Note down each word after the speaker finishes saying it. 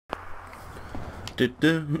Do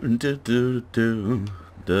do do do do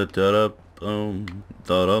da da da boom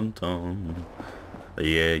da dum dum.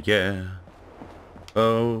 Yeah, yeah.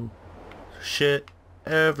 Oh, shit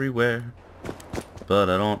everywhere,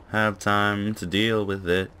 but I don't have time to deal with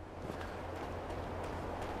it.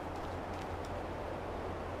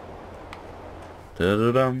 Da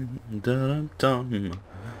da dum da dum dum.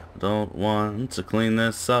 Don't want to clean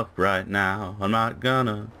this up right now. I'm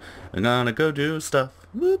gonna go do stuff.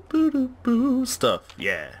 Woo boo doo boo stuff.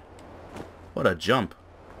 Yeah. What a jump.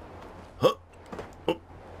 Huh. Up.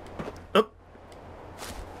 Up.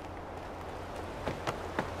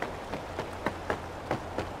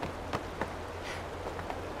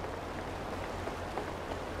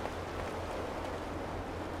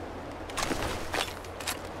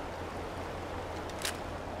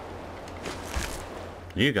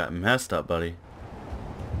 You got messed up, buddy.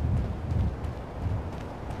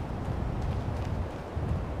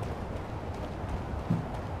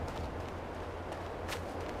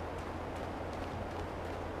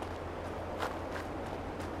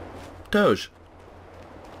 Doge.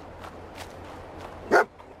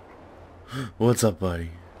 What's up,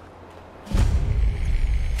 buddy?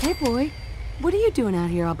 Hey, boy. What are you doing out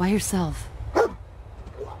here all by yourself?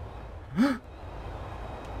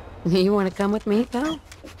 You want to come with me, pal?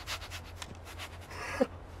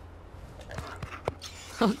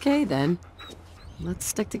 Okay, then. Let's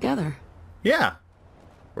stick together. Yeah.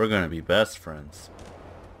 We're gonna be best friends.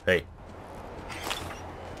 Hey.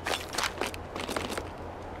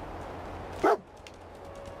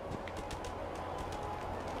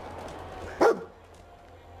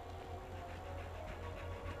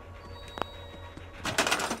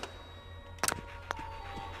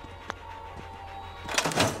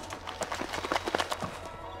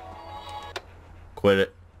 Quit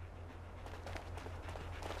it.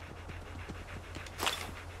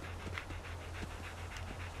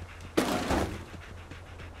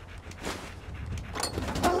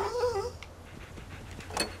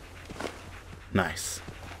 Nice.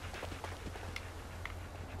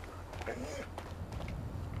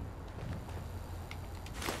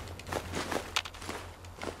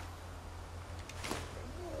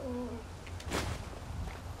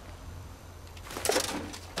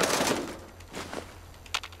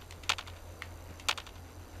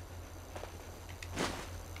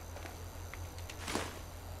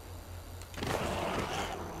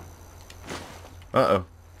 Uh-oh.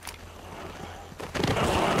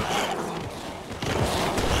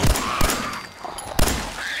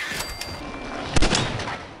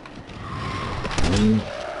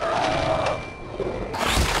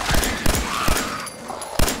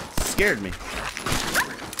 Scared me.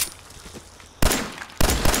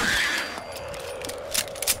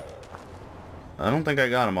 I don't think I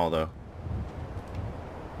got them all, though.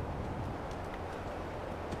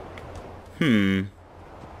 Hmm.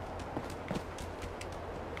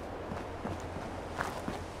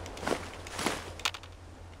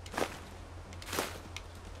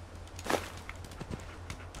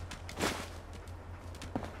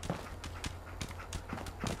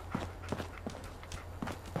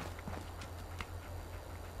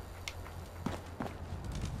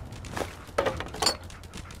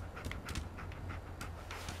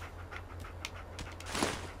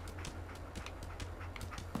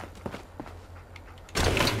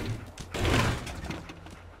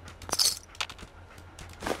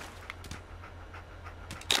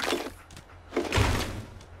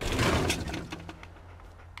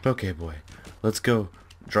 Okay, boy. Let's go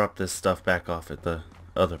drop this stuff back off at the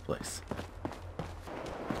other place.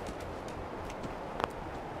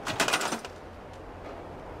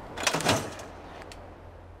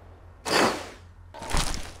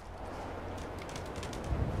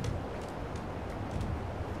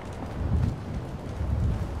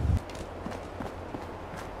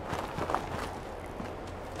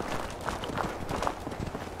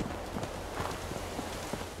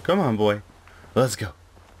 Come on, boy. Let's go.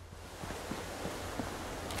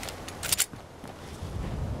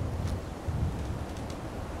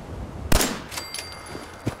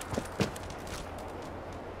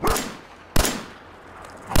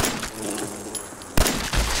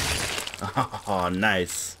 Oh,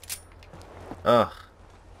 nice. Ugh.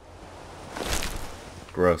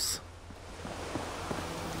 Gross.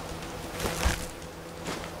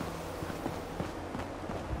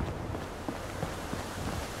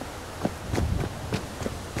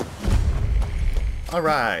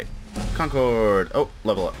 Alright. Concord. Oh,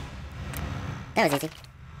 level up. That was easy.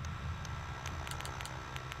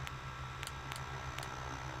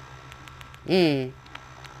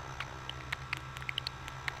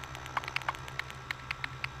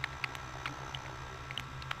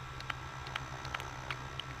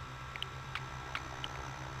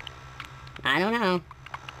 I don't know.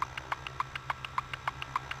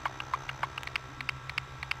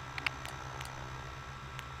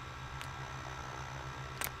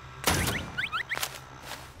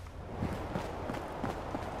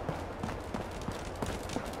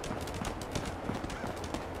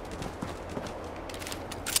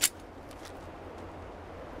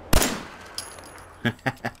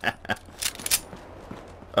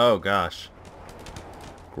 Oh gosh.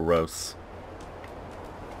 Gross.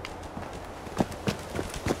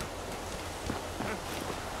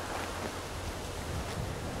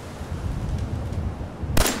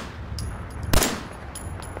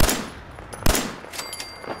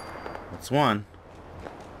 That's one.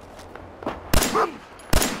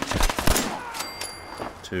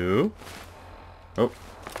 Two. Oh.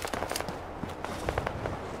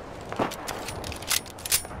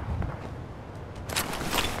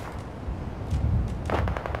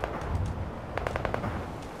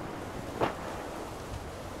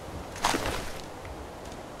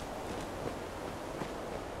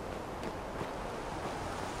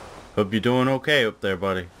 Hope you're doing okay up there,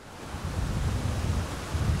 buddy.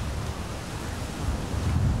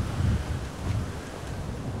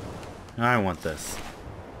 I want this.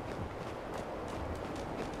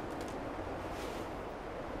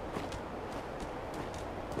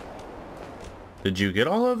 Did you get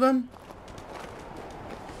all of them?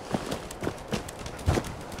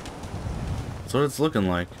 That's what it's looking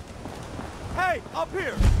like. Hey, up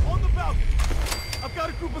here, on the balcony. I've got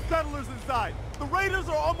a group of settlers inside. The raiders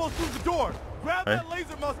are almost through the door. Grab that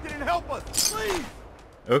laser musket and help us, please.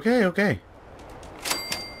 Okay, okay.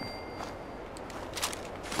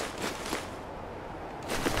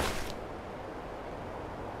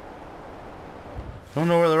 Don't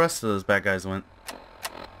know where the rest of those bad guys went.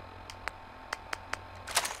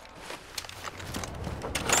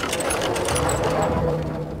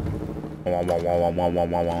 Wah, wah, wah, wah, wah,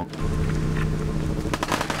 wah, wah.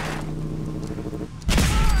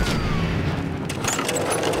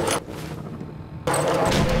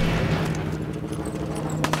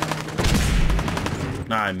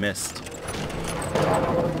 Nah, I missed.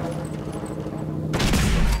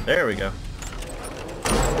 There we go.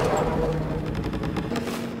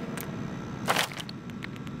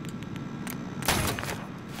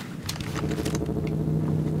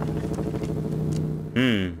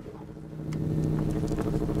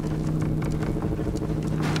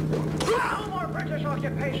 No more British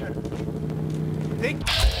occupation. Think.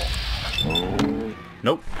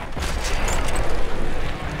 Nope.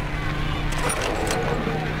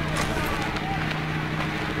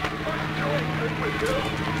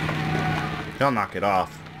 He'll knock it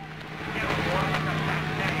off.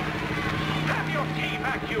 Have your tea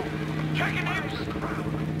back, you jackanapes.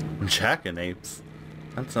 Jackanapes?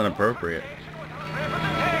 That's inappropriate.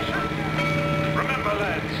 Remember,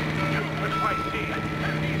 lads, you with white tea.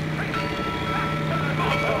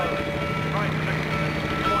 Right,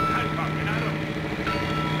 one handbuck in Adam.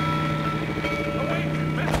 Awake,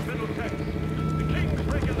 Miss Middlesex. The King's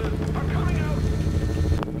regulars are coming out.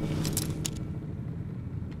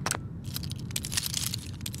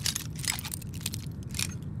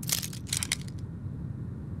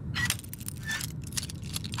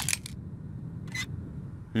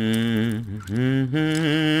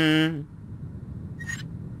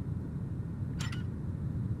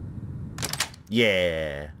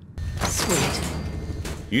 Yeah. Sweet.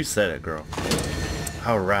 You said it, girl.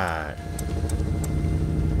 Alright.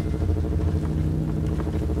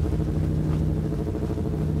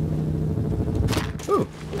 Ooh.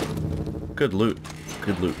 Good loot.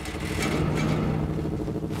 Good loot.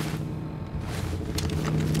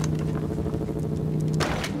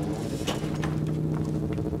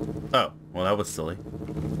 Oh, well that was silly.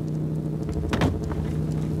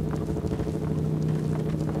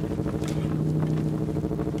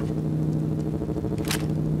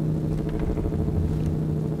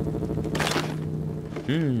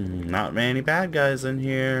 Not many bad guys in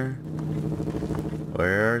here.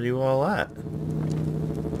 Where are you all at?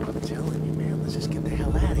 I'm telling you, man. Let's just get the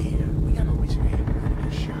hell out of here. We got no reason to hang around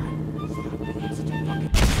and get shot.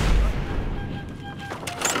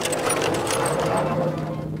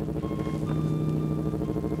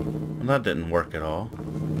 Well, that didn't work at all.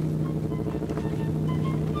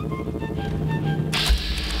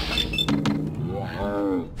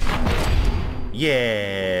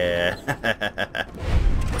 Yeah.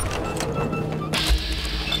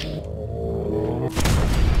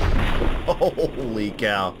 Holy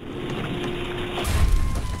cow.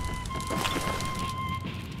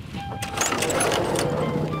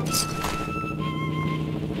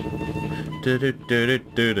 Do do do do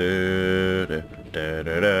do do. No.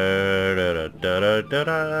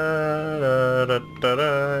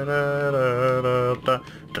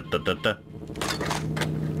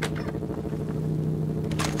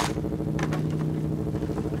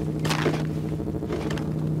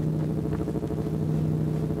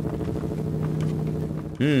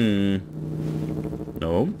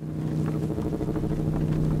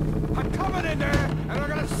 I'm coming in there, and I'm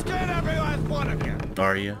gonna skin every last one of you.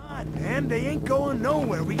 Are you? God, man, they ain't going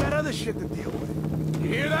nowhere. We got other shit to deal with. You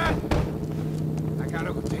hear that? I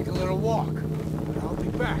gotta go take a little walk, but I'll be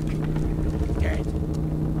back. Dead.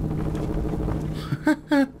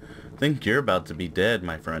 Think you're about to be dead,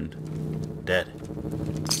 my friend. Dead.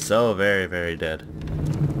 So very, very dead.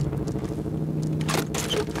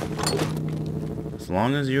 As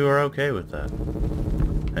long as you are okay with that.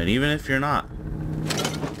 And even if you're not,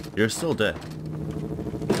 you're still dead.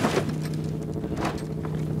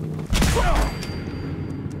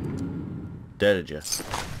 Deaded ya.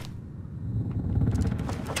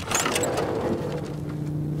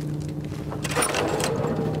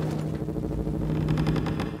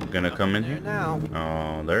 Gonna come in here? Now.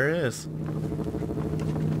 Oh, there it is.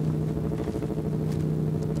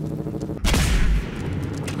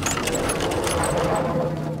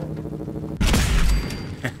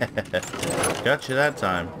 Got you that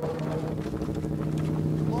time.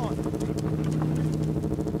 Come on.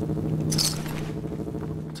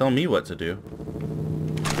 Tell me what to do.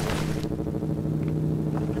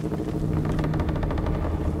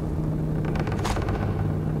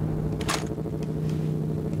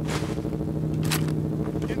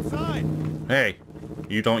 Inside. Hey,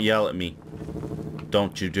 you don't yell at me.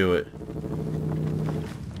 Don't you do it.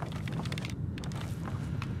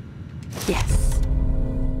 Yes.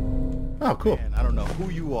 Oh, cool. Man, I don't know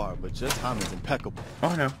who you are, but your timing's impeccable. Oh,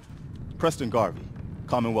 I know. Preston Gravey,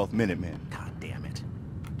 Commonwealth Minuteman. God damn it.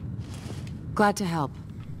 Glad to help.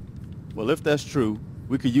 Well, if that's true,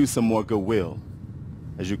 we could use some more goodwill.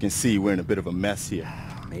 As you can see, we're in a bit of a mess here.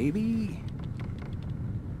 Maybe?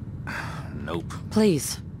 Nope.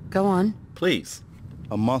 Please, go on. Please.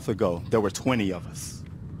 A month ago, there were 20 of us.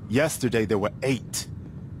 Yesterday, there were 8.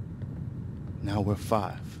 Now we're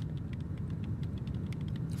 5.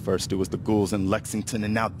 First, it was the ghouls in Lexington,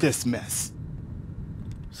 and now this mess.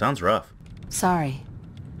 Sounds rough. Sorry.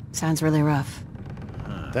 Sounds really rough.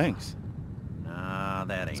 Thanks. Nah,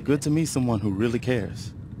 that ain't It's good to meet someone who really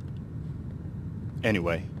cares.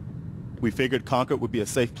 Anyway, we figured Concord would be a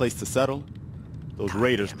safe place to settle. Those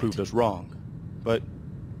raiders proved us wrong. But,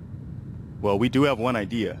 well, we do have one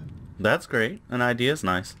idea. That's great. An idea's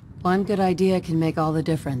nice. One good idea can make all the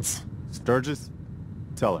difference. Sturgis,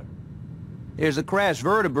 tell her. There's a crashed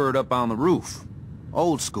vertibird up on the roof.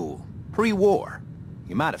 Old school. Pre-war.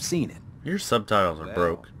 You might have seen it. Your subtitles are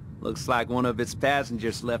broke. Looks like one of its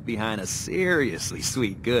passengers left behind a seriously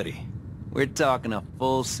sweet goodie. We're talking a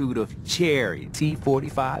full suit of cherry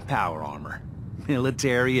T-45 power armor.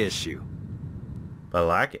 Military issue. I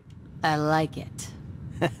like it. I like it.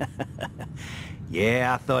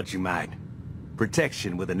 Yeah, I thought you might.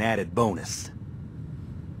 Protection with an added bonus.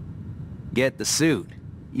 Get the suit.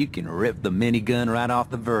 You can rip the minigun right off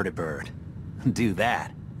the vertibird. Do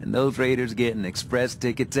that, and those raiders get an express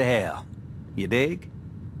ticket to hell. You dig?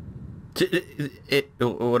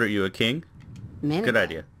 What are you, a king? Minute. Good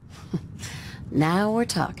idea. Now we're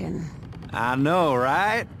talking. I know,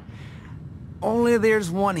 right? Only there's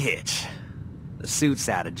one hitch. The suit's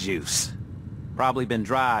out of juice. Probably been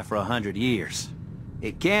dry for 100 years.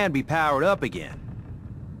 It can be powered up again.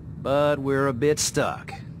 But we're a bit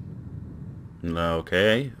stuck.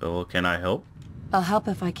 Okay. Well, can I help? I'll help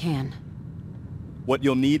if I can. What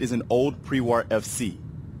you'll need is an old pre-war FC,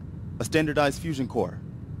 a standardized fusion core,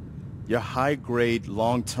 your high-grade,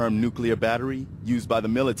 long-term nuclear battery used by the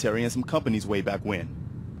military and some companies way back when.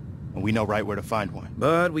 And we know right where to find one.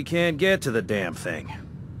 But we can't get to the damn thing.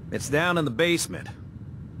 It's down in the basement,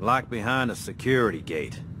 locked behind a security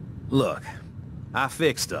gate. Look, I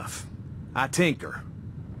fix stuff. I tinker.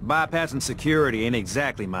 Bypassing security ain't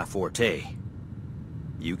exactly my forte.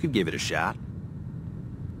 You could give it a shot.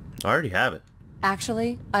 I already have it.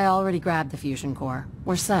 Actually, I already grabbed the fusion core.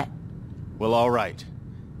 We're set. Well, all right.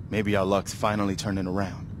 Maybe our luck's finally turning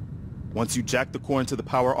around. Once you jack the core into the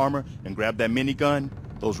power armor and grab that minigun,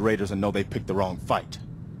 those raiders will know they picked the wrong fight.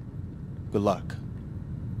 Good luck.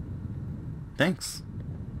 Thanks.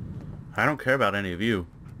 I don't care about any of you,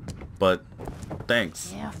 but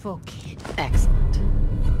thanks. Careful, kid. Excellent.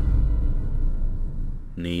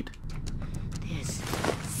 Neat. There's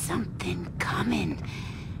something coming.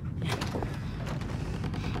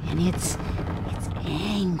 And it's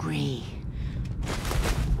angry.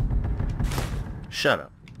 Shut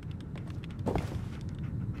up.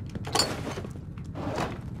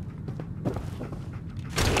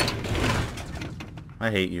 I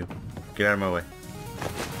hate you. Get out of my way.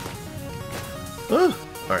 Ooh!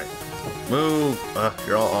 Alright. Move! Ugh,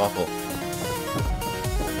 you're all awful.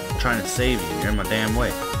 I'm trying to save you and you're in my damn way.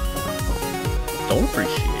 Don't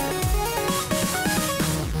appreciate it.